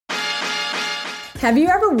Have you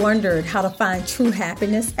ever wondered how to find true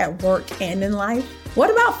happiness at work and in life?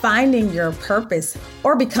 What about finding your purpose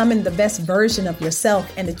or becoming the best version of yourself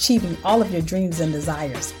and achieving all of your dreams and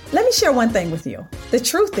desires? Let me share one thing with you. The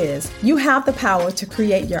truth is, you have the power to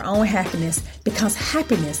create your own happiness because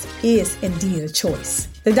happiness is indeed a choice.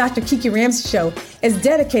 The Dr. Kiki Ramsey Show is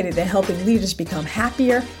dedicated to helping leaders become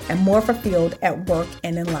happier and more fulfilled at work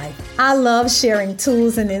and in life. I love sharing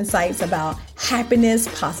tools and insights about happiness,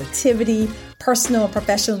 positivity, personal and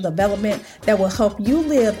professional development that will help you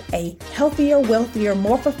live a healthier, wealthier,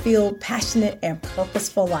 more fulfilled, passionate, and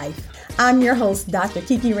purposeful life. I'm your host, Dr.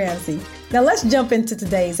 Kiki Ramsey. Now let's jump into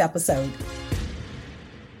today's episode.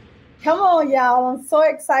 Come on, y'all. I'm so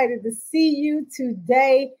excited to see you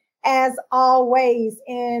today, as always.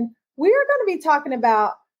 And we are going to be talking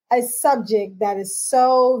about a subject that is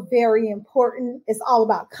so very important. It's all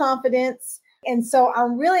about confidence. And so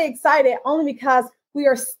I'm really excited only because we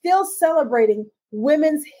are still celebrating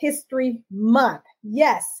Women's History Month.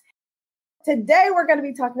 Yes. Today, we're going to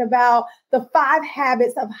be talking about the 5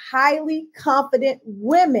 habits of highly confident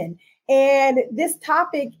women. And this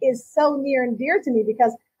topic is so near and dear to me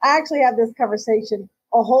because I actually have this conversation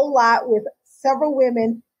a whole lot with several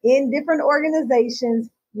women in different organizations.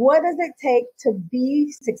 What does it take to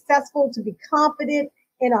be successful, to be confident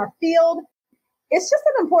in our field? It's just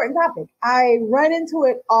an important topic. I run into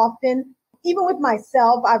it often. Even with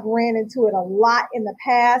myself, I've ran into it a lot in the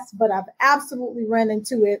past, but I've absolutely run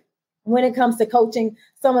into it when it comes to coaching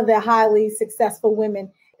some of the highly successful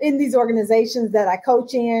women in these organizations that I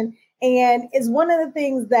coach in. And it's one of the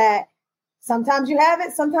things that sometimes you have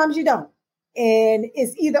it, sometimes you don't. And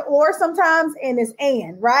it's either or sometimes, and it's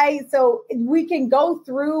and, right? So we can go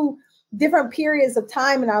through different periods of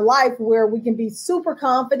time in our life where we can be super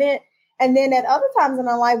confident. And then at other times in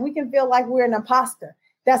our life, we can feel like we're an imposter.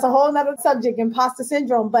 That's a whole nother subject, imposter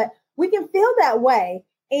syndrome, but we can feel that way.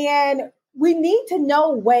 And we need to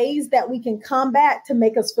know ways that we can combat to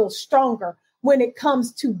make us feel stronger when it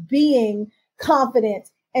comes to being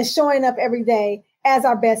confident and showing up every day as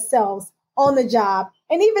our best selves on the job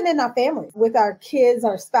and even in our families with our kids,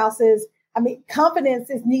 our spouses. I mean,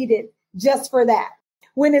 confidence is needed just for that.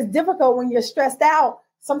 When it's difficult, when you're stressed out,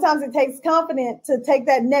 sometimes it takes confidence to take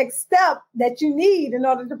that next step that you need in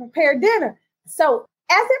order to prepare dinner. So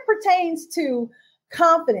as it pertains to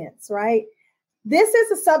confidence, right? This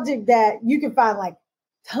is a subject that you can find like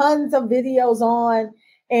tons of videos on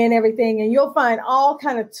and everything, and you'll find all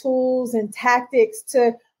kind of tools and tactics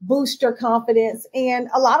to boost your confidence, and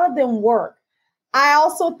a lot of them work. I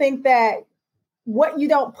also think that what you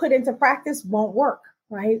don't put into practice won't work,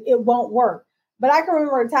 right? It won't work. But I can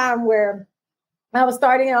remember a time where I was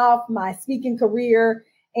starting off my speaking career,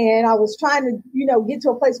 and I was trying to, get to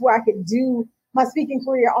a place where I could do my speaking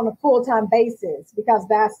career on a full-time basis, because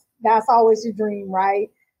that's always your dream, right?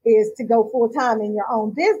 Is to go full-time in your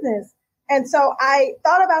own business. And so I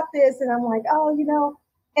thought about this and I'm like,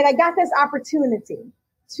 and I got this opportunity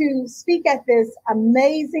to speak at this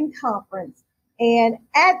amazing conference. And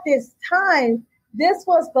at this time, this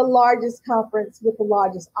was the largest conference with the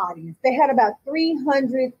largest audience. They had about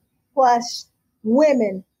 300 plus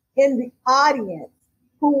women in the audience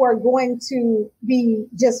who were going to be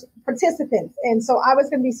just participants. And so I was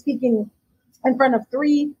going to be speaking in front of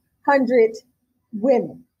 300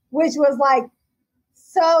 women, which was like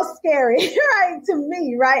so scary, right, to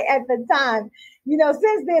me, right, at the time.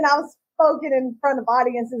 Since then I've spoken in front of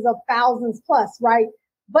audiences of thousands plus, right?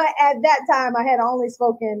 But at that time I had only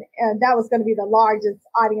spoken, and that was going to be the largest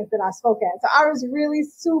audience that I spoke at. So I was really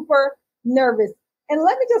super nervous. And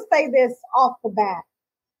let me just say this off the bat.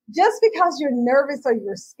 Just because you're nervous or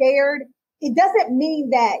you're scared, it doesn't mean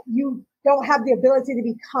that you don't have the ability to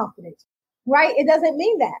be confident, right? It doesn't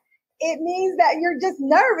mean that. It means that you're just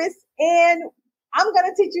nervous, and I'm going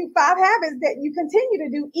to teach you 5 habits that you continue to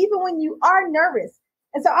do even when you are nervous.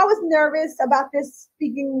 And so I was nervous about this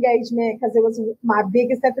speaking engagement because it was my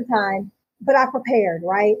biggest at the time, but I prepared,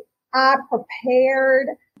 right? I prepared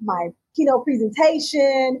my keynote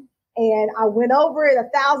presentation, and I went over it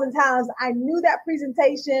 1,000 times. I knew that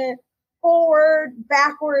presentation forward,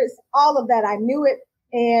 backwards, all of that. I knew it,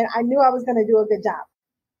 and I knew I was going to do a good job.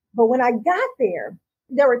 But when I got there,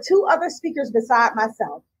 there were 2 other speakers beside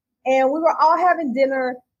myself, and we were all having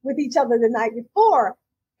dinner with each other the night before.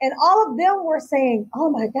 And all of them were saying, "Oh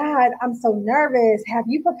my God, I'm so nervous. Have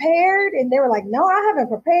you prepared?" And they were like, "No, I haven't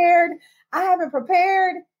prepared. I haven't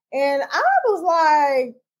prepared." And I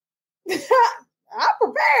was like, I'm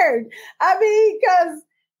prepared. I mean, because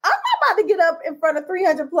I'm not about to get up in front of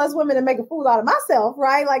 300 plus women and make a fool out of myself,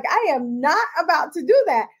 right? Like, I am not about to do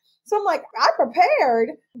that. So I'm like, I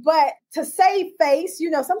prepared, but to save face,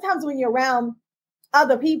 sometimes when you're around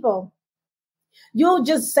other people, you'll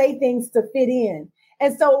just say things to fit in.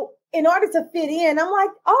 And so in order to fit in, I'm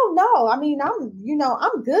like, oh no, I mean, I'm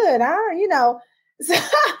good. So,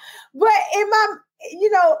 but in my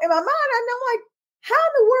mind, I'm like, how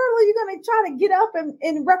in the world are you going to try to get up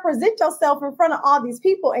and represent yourself in front of all these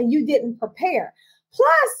people and you didn't prepare?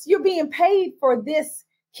 Plus, you're being paid for this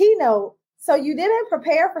keynote. So you didn't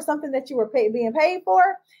prepare for something that you were being paid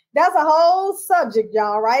for. That's a whole subject,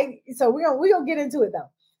 y'all, right? So we're gonna get into it though.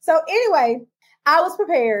 So anyway, I was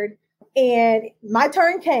prepared and my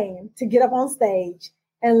turn came to get up on stage.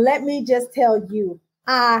 And let me just tell you,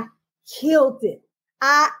 I killed it.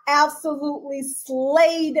 I absolutely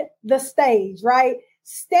slayed the stage, right?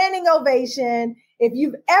 Standing ovation. If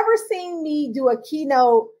you've ever seen me do a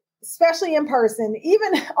keynote, especially in person,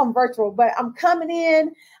 even on virtual, but I'm coming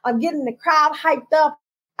in, I'm getting the crowd hyped up.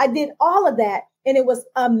 I did all of that and it was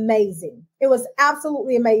amazing. It was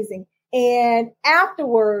absolutely amazing. And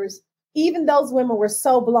afterwards, even those women were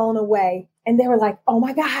so blown away and they were like, oh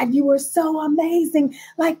my God, you were so amazing.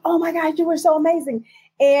 Like, oh my God, you were so amazing.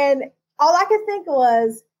 And all I could think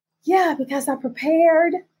was, yeah, because I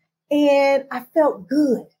prepared and I felt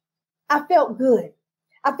good. I felt good.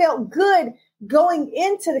 I felt good going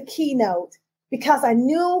into the keynote because I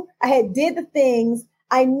knew I had did the things.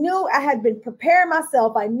 I knew I had been preparing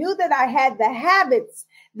myself. I knew that I had the habits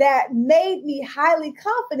that made me highly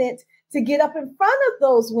confident to get up in front of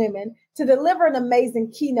those women to deliver an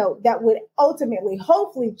amazing keynote that would ultimately,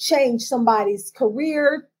 hopefully change somebody's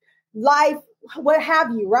career, life, what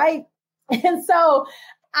have you, right? And so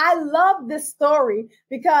I love this story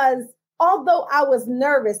because although I was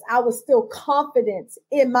nervous, I was still confident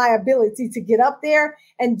in my ability to get up there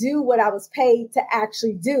and do what I was paid to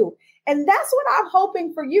actually do. And that's what I'm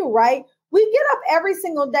hoping for you, right? We get up every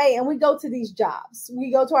single day and we go to these jobs.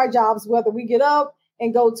 We go to our jobs, whether we get up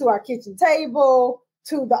and go to our kitchen table,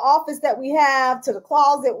 to the office that we have, to the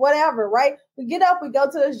closet, whatever, right? We get up, we go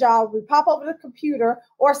to this job, we pop over the computer,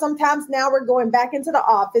 or sometimes now we're going back into the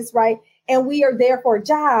office, right? And we are there for a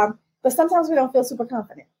job, but sometimes we don't feel super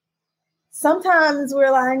confident. Sometimes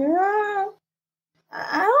we're like,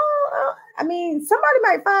 I mean, somebody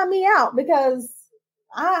might find me out because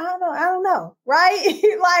I don't know, right?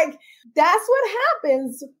 Like that's what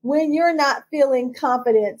happens when you're not feeling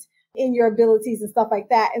confident in your abilities and stuff like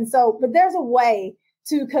that. And so, but there's a way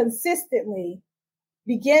to consistently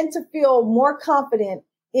begin to feel more confident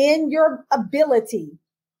in your ability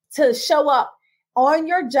to show up on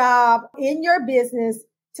your job, in your business,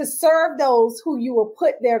 to serve those who you were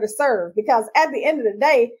put there to serve. Because at the end of the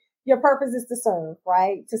day, your purpose is to serve,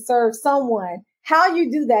 right? To serve someone. How you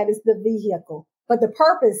do that is the vehicle, but the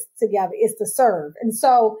purpose together is to serve. And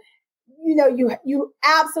so, you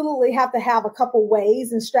absolutely have to have a couple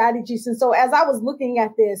ways and strategies. And so as I was looking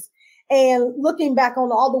at this and looking back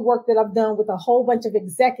on all the work that I've done with a whole bunch of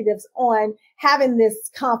executives on having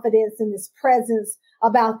this confidence and this presence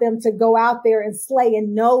about them to go out there and slay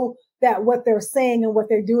and know that what they're saying and what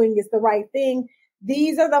they're doing is the right thing.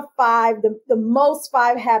 These are the most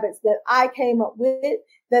five habits that I came up with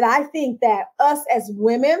that I think that us as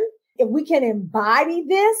women, if we can embody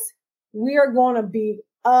this, we are going to be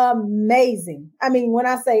amazing. I mean, when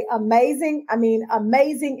I say amazing, I mean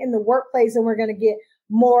amazing in the workplace, and we're going to get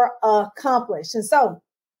more accomplished. And so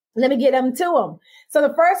let me get them to them. So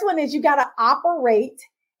the first one is you got to operate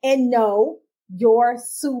and know your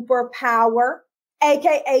superpower,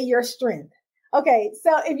 AKA your strength. Okay.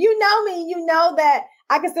 So if you know me, you know that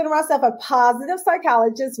I consider myself a positive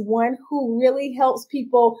psychologist, one who really helps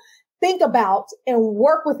people think about and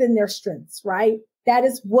work within their strengths, right? That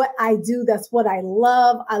is what I do. That's what I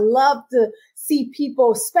love. I love to see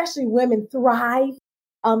people, especially women, thrive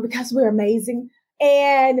because we're amazing.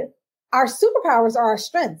 And our superpowers are our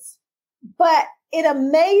strengths. But it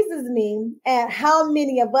amazes me at how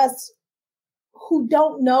many of us who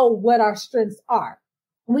don't know what our strengths are.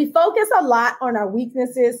 We focus a lot on our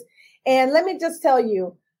weaknesses. And let me just tell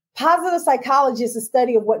you, positive psychology is a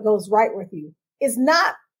study of what goes right with you. It's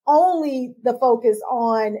not only the focus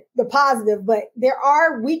on the positive, but there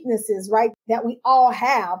are weaknesses, right, that we all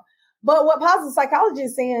have. But what positive psychology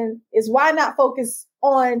is saying is why not focus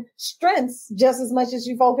on strengths just as much as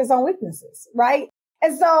you focus on weaknesses, right?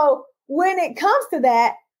 And so when it comes to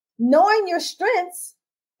that, knowing your strengths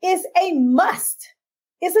is a must.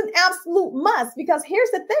 It's an absolute must, because here's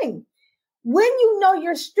the thing. When you know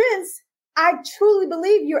your strengths, I truly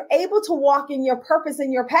believe you're able to walk in your purpose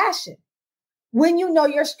and your passion. When you know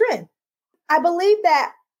your strength, I believe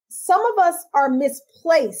that some of us are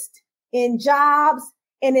misplaced in jobs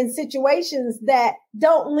and in situations that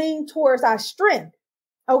don't lean towards our strength.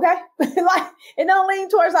 Okay. Like it don't lean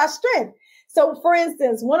towards our strength. So for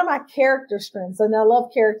instance, one of my character strengths, and I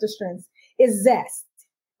love character strengths, is zest,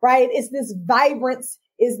 right? It's this vibrance,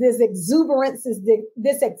 is this exuberance, is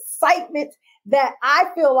this excitement that I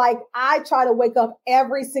feel like I try to wake up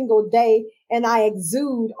every single day and I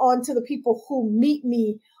exude onto the people who meet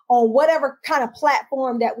me on whatever kind of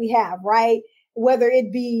platform that we have, right? Whether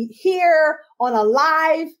it be here on a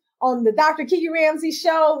live, on the Dr. Kiki Ramsey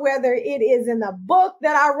show, whether it is in a book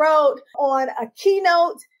that I wrote, on a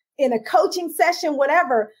keynote, in a coaching session,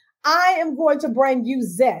 whatever, I am going to bring you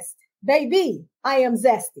zest. Baby, I am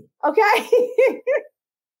zesty. Okay.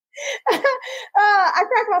 I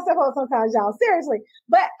crack myself up sometimes, y'all, seriously.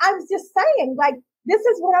 But I'm just saying, like, this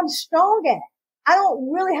is what I'm strong at. I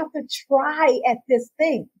don't really have to try at this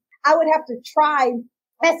thing. I would have to try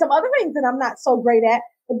at some other things that I'm not so great at.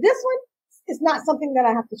 But this one is not something that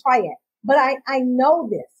I have to try at. But I know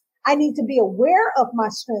this. I need to be aware of my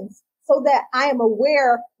strengths so that I am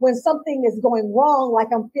aware when something is going wrong, like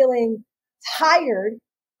I'm feeling tired.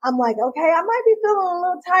 I'm like, okay, I might be feeling a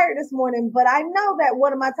little tired this morning, but I know that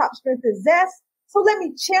one of my top strengths is zest. So let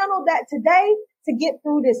me channel that today to get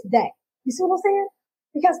through this day. You see what I'm saying?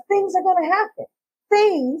 Because things are going to happen.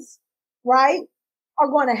 Things, right, are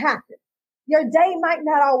going to happen. Your day might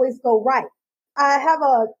not always go right. I have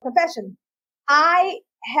a confession. I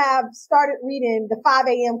have started reading the 5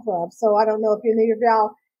 a.m. Club. So I don't know if any of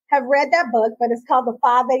y'all have read that book, but it's called the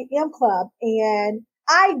 5 a.m. Club. And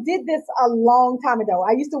I did this a long time ago.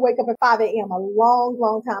 I used to wake up at 5 a.m. a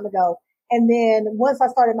long time ago. And then once I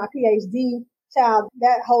started my PhD, child,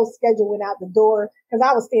 that whole schedule went out the door because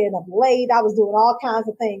I was staying up late. I was doing all kinds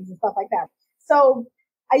of things and stuff like that. So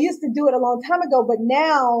I used to do it a long time ago, but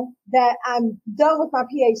now that I'm done with my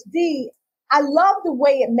PhD, I love the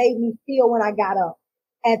way it made me feel when I got up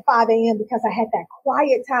at 5 a.m. because I had that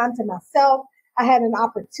quiet time to myself. I had an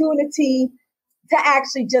opportunity to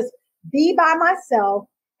actually just be by myself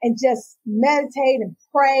and just meditate and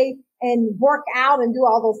pray and work out and do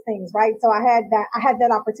all those things, right? So I had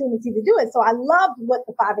that opportunity to do it. So I loved what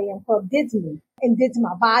the 5 a.m. Club did to me and did to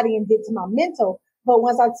my body and did to my mental. But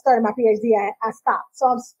once I started my PhD, I stopped. So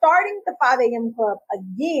I'm starting the 5 a.m. Club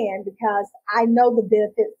again because I know the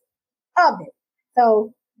benefits of it.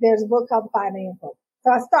 So there's a book called the 5 a.m. Club. So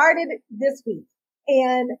I started this week,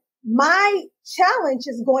 and my challenge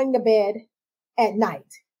is going to bed at night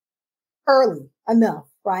early enough,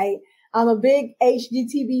 right? I'm a big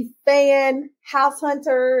HGTV fan, House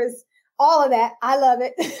Hunters, all of that. I love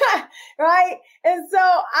it, right? And so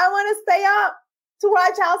I want to stay up to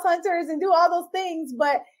watch House Hunters and do all those things,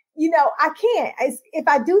 but I can't. If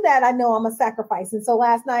I do that, I know I'm a sacrifice. And so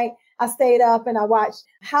last night I stayed up and I watched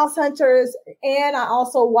House Hunters, and I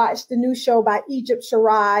also watched the new show by Egypt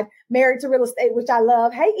Sherrod, Married to Real Estate, which I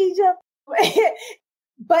love. Hey, Egypt.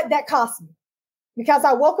 But that cost me because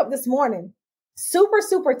I woke up this morning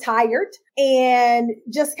super tired and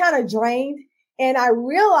just kind of drained. And I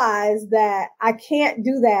realized that I can't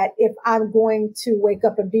do that if I'm going to wake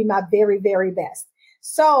up and be my very, very best.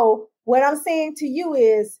 So what I'm saying to you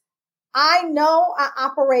is, I know I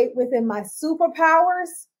operate within my superpowers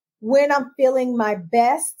when I'm feeling my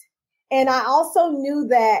best. And I also knew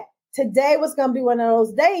that today was going to be one of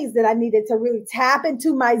those days that I needed to really tap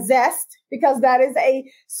into my zest, because that is a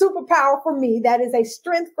superpower for me. That is a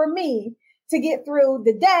strength for me to get through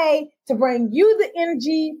the day, to bring you the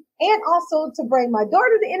energy, and also to bring my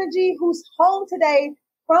daughter the energy, who's home today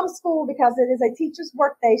from school because it is a teacher's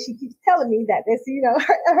work day. She keeps telling me that it's,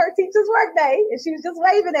 her teacher's work day, and she was just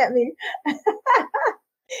waving at me.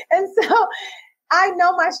 And so I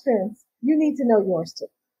know my strengths. You need to know yours too.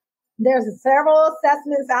 There's several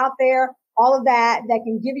assessments out there, all of that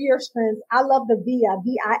can give you your strengths. I love the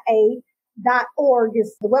VIA.org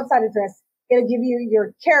is the website address. It'll give you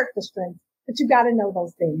your character strengths, but you got to know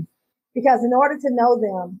those things, because in order to know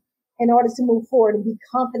them, in order to move forward and be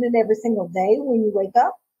confident every single day when you wake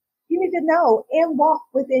up, you need to know and walk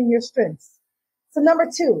within your strengths. So number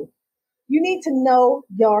 2, you need to know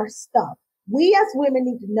your stuff. We as women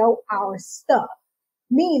need to know our stuff,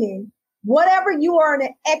 meaning whatever you are an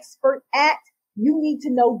expert at, you need to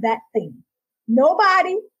know that thing.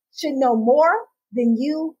 Nobody should know more than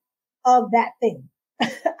you of that thing.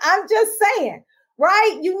 I'm just saying,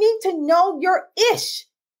 right? You need to know your ish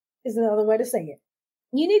is another way to say it.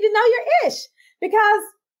 You need to know your ish, because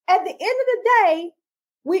at the end of the day,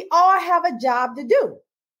 we all have a job to do.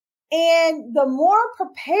 And the more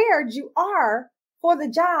prepared you are for the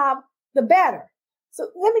job, the better. So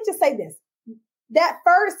let me just say this. That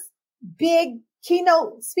first big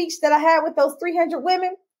keynote speech that I had with those 300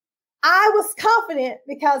 women, I was confident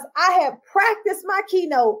because I had practiced my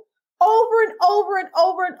keynote over and over and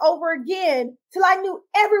over and over again till I knew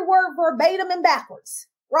every word verbatim and backwards,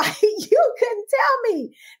 right? You couldn't tell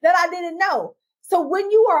me that I didn't know. So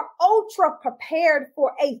when you are ultra prepared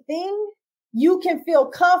for a thing, you can feel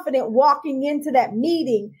confident walking into that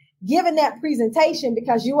meeting, giving that presentation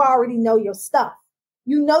because you already know your stuff.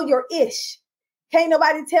 You know your ish. Can't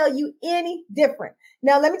nobody tell you any different.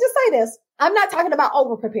 Now, let me just say this. I'm not talking about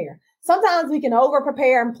over prepare. Sometimes we can over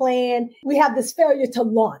prepare and plan. We have this failure to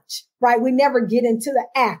launch, right? We never get into the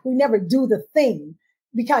act. We never do the thing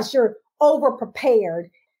because you're over prepared.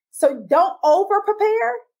 So don't over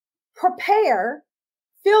prepare. Prepare,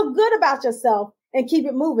 feel good about yourself and keep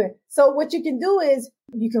it moving. So what you can do is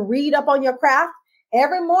you can read up on your craft.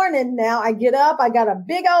 Every morning now I get up, I got a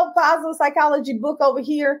big old positive psychology book over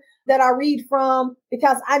here that I read from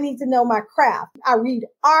because I need to know my craft. I read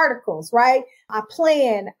articles, right? I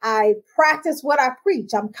plan, I practice what I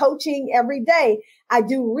preach. I'm coaching every day. I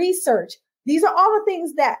do research. These are all the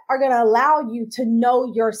things that are going to allow you to know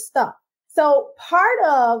your stuff. So part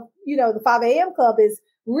of, the 5 a.m. club is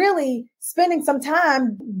really spending some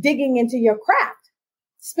time digging into your craft,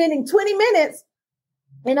 spending 20 minutes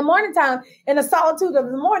in the morning time, in the solitude of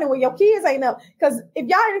the morning when your kids ain't up. Because if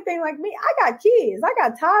y'all anything like me, I got kids. I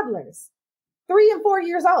got toddlers, 3 and 4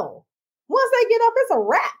 years old. Once they get up, it's a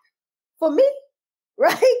wrap for me,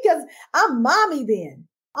 right? Because I'm mommy then.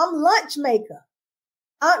 I'm lunch maker.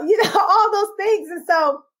 All those things. And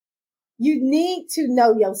so you need to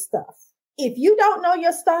know your stuff. If you don't know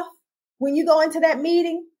your stuff, when you go into that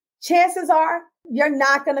meeting, chances are you're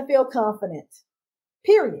not going to feel confident,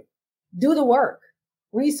 period. Do the work.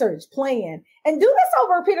 Research, plan, and do this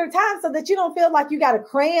over a period of time so that you don't feel like you got to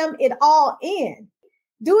cram it all in.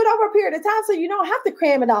 Do it over a period of time so you don't have to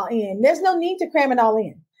cram it all in. There's no need to cram it all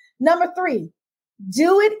in. Number 3,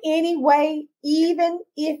 do it anyway, even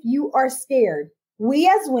if you are scared. We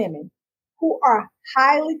as women who are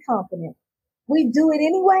highly confident, we do it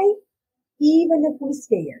anyway, even if we're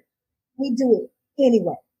scared. We do it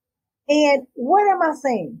anyway. And what am I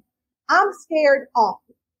saying? I'm scared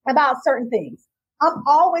often about certain things. I'm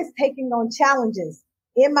always taking on challenges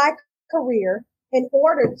in my career in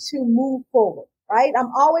order to move forward, right?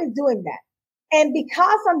 I'm always doing that. And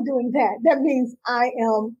because I'm doing that, that means I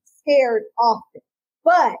am scared often,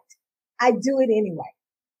 but I do it anyway.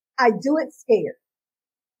 I do it scared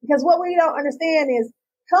because what we don't understand is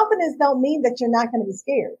confidence don't mean that you're not going to be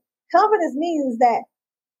scared. Confidence means that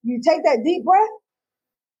you take that deep breath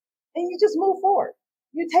and you just move forward.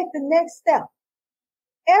 You take the next step.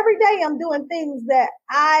 Every day I'm doing things that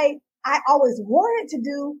I always wanted to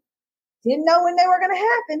do, didn't know when they were going to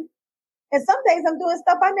happen. And some days I'm doing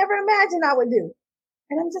stuff I never imagined I would do.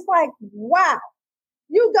 And I'm just like, wow,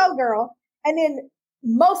 you go, girl. And then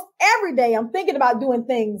most every day I'm thinking about doing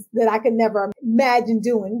things that I could never imagine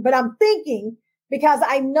doing, but I'm thinking because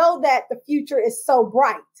I know that the future is so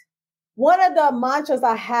bright. One of the mantras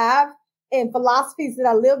I have and philosophies that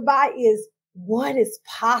I live by is what is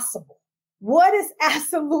possible? What is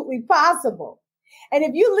absolutely possible? And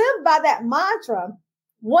if you live by that mantra,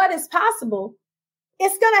 what is possible,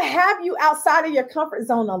 it's going to have you outside of your comfort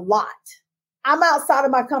zone a lot. I'm outside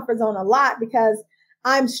of my comfort zone a lot because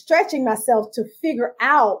I'm stretching myself to figure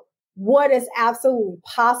out what is absolutely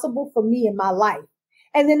possible for me in my life.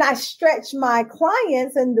 And then I stretch my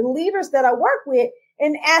clients and the leaders that I work with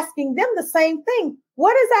and asking them the same thing.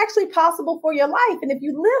 What is actually possible for your life? And if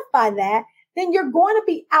you live by that, then you're going to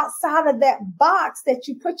be outside of that box that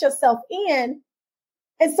you put yourself in.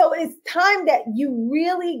 And so it's time that you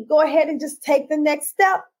really go ahead and just take the next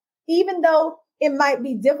step, even though it might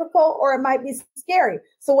be difficult or it might be scary.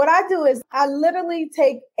 So what I do is I literally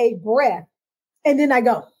take a breath and then I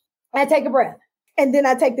go. I take a breath and then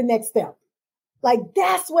I take the next step. Like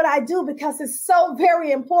that's what I do because it's so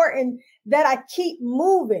very important that I keep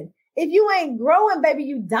moving. If you ain't growing, baby,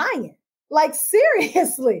 you dying. Like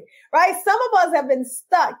seriously, right? Some of us have been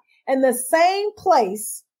stuck in the same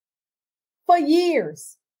place for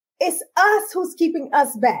years. It's us who's keeping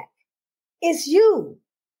us back. It's you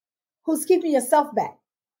who's keeping yourself back.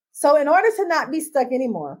 So in order to not be stuck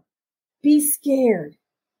anymore, be scared.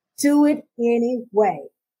 Do it anyway.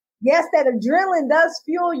 Yes, that adrenaline does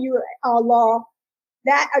fuel you, Laura.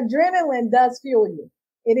 That adrenaline does fuel you.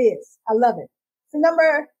 It is. I love it. So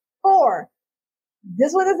number 4.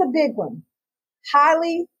 This one is a big one.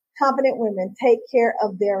 Highly confident women take care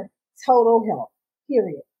of their total health,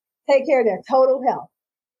 period. Take care of their total health.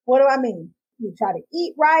 What do I mean? You try to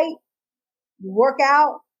eat right, you work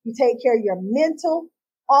out, you take care of your mental,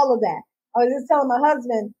 all of that. I was just telling my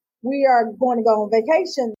husband, we are going to go on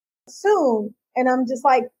vacation soon. And I'm just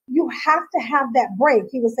like, you have to have that break.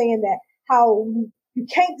 He was saying that how You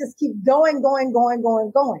can't just keep going.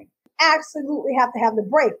 Absolutely have to have the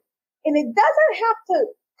break. And it doesn't have to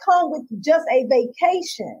come with just a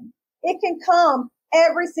vacation. It can come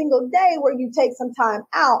every single day where you take some time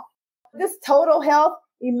out. This total health,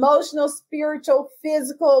 emotional, spiritual,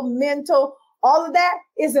 physical, mental, all of that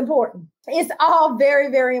is important. It's all very,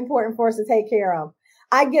 very important for us to take care of.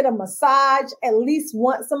 I get a massage at least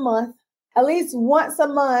once a month. At least once a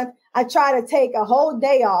month, I try to take a whole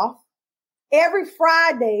day off. Every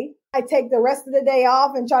Friday, I take the rest of the day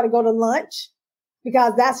off and try to go to lunch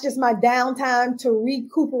because that's just my downtime to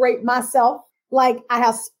recuperate myself. Like I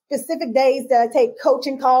have specific days that I take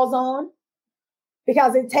coaching calls on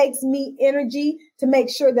because it takes me energy to make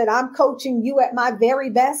sure that I'm coaching you at my very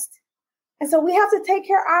best. And so we have to take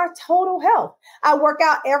care of our total health. I work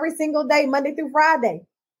out every single day, Monday through Friday,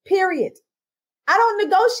 period. I don't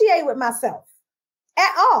negotiate with myself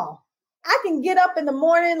at all. I can get up in the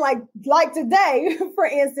morning, like today, for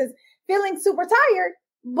instance, feeling super tired,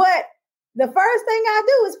 but the first thing I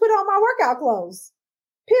do is put on my workout clothes,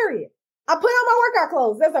 period. I put on my workout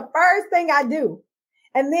clothes. That's the first thing I do.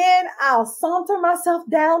 And then I'll saunter myself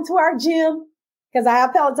down to our gym because I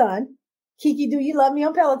have Peloton. Kiki, do you love me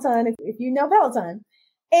on Peloton? If you know Peloton.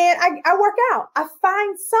 And I work out. I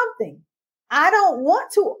find something. I don't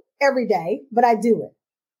want to every day, but I do it.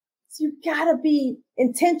 So you gotta be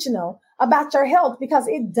intentional about your health because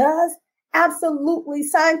it does absolutely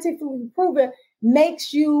scientifically proven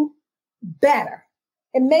makes you better.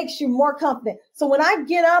 It makes you more confident. So when I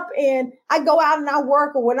get up and I go out and I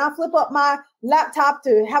work, or when I flip up my laptop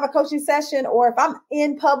to have a coaching session, or if I'm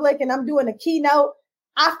in public and I'm doing a keynote,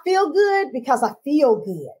 I feel good because I feel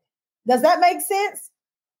good. Does that make sense?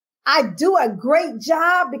 I do a great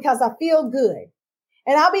job because I feel good.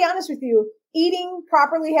 And I'll be honest with you, eating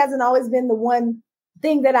properly hasn't always been the one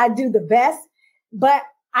thing that I do the best, but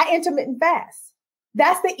I intermittent fast.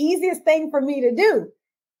 That's the easiest thing for me to do.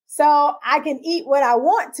 So I can eat what I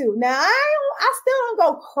want to. Now, I still don't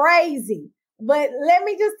go crazy, but let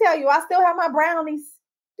me just tell you, I still have my brownies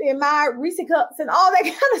and my Reese cups and all that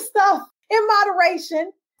kind of stuff in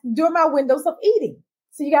moderation during my windows of eating.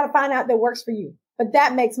 So you got to find out that works for you, but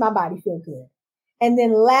that makes my body feel good. And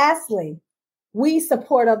then lastly, we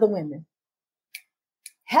support other women.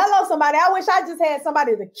 Hello, somebody. I wish I just had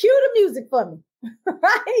somebody to cue the music for me,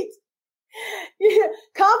 right? Yeah.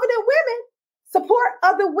 Confident women support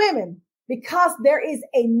other women because there is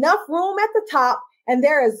enough room at the top and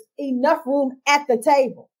there is enough room at the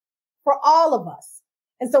table for all of us.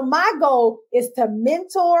 And so my goal is to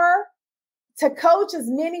mentor, to coach as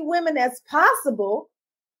many women as possible,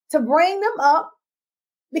 to bring them up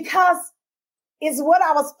because it's what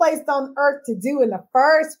I was placed on earth to do in the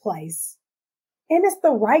first place. And it's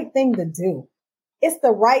the right thing to do. It's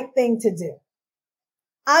the right thing to do.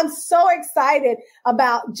 I'm so excited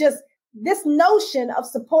about just this notion of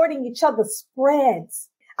supporting each other spreads.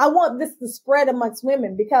 I want this to spread amongst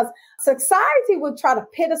women because society will try to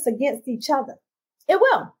pit us against each other. It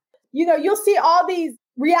will. You know, you'll see all these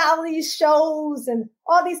reality shows and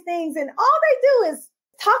all these things, and all they do is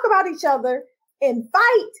talk about each other and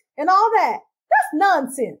fight and all that. That's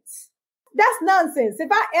nonsense. That's nonsense. If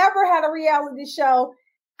I ever had a reality show,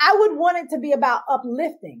 I would want it to be about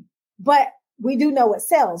uplifting, but we do know what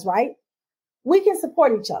sells, right? We can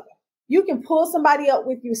support each other. You can pull somebody up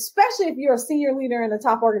with you, especially if you're a senior leader in a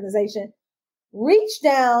top organization. Reach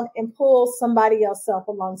down and pull somebody else up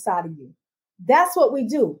alongside of you. That's what we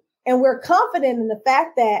do. And we're confident in the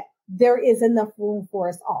fact that there is enough room for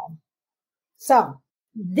us all. So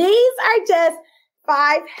these are just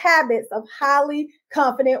 5 habits of highly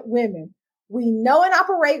confident women. We know and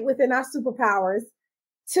operate within our superpowers.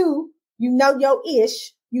 2, you know your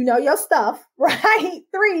ish, you know your stuff, right?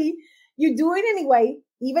 3, you do it anyway,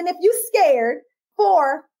 even if you're scared.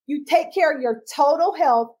 4, you take care of your total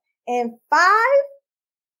health. And 5,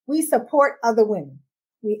 we support other women.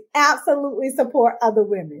 We absolutely support other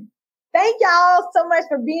women. Thank y'all so much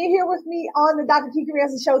for being here with me on the Dr. Kiki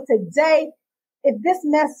Ramsey Show today. If this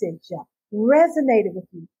message resonated with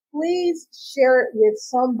you, please share it with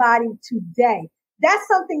somebody today. That's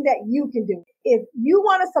something that you can do. If you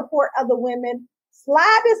want to support other women,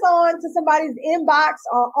 slide this on to somebody's inbox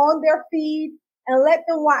or on their feed and let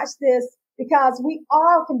them watch this, because we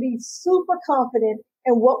all can be super confident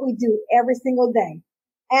in what we do every single day.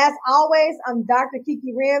 As always, I'm Dr.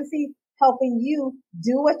 Kiki Ramsey, helping you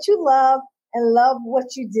do what you love and love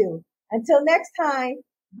what you do. Until next time,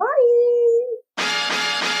 bye.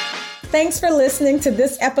 Thanks for listening to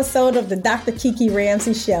this episode of the Dr. Kiki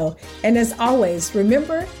Ramsey Show. And as always,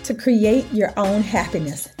 remember to create your own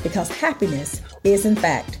happiness, because happiness is in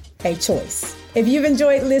fact a choice. If you've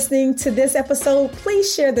enjoyed listening to this episode,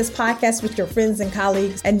 please share this podcast with your friends and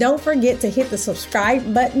colleagues. And don't forget to hit the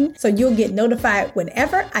subscribe button so you'll get notified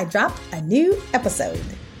whenever I drop a new episode.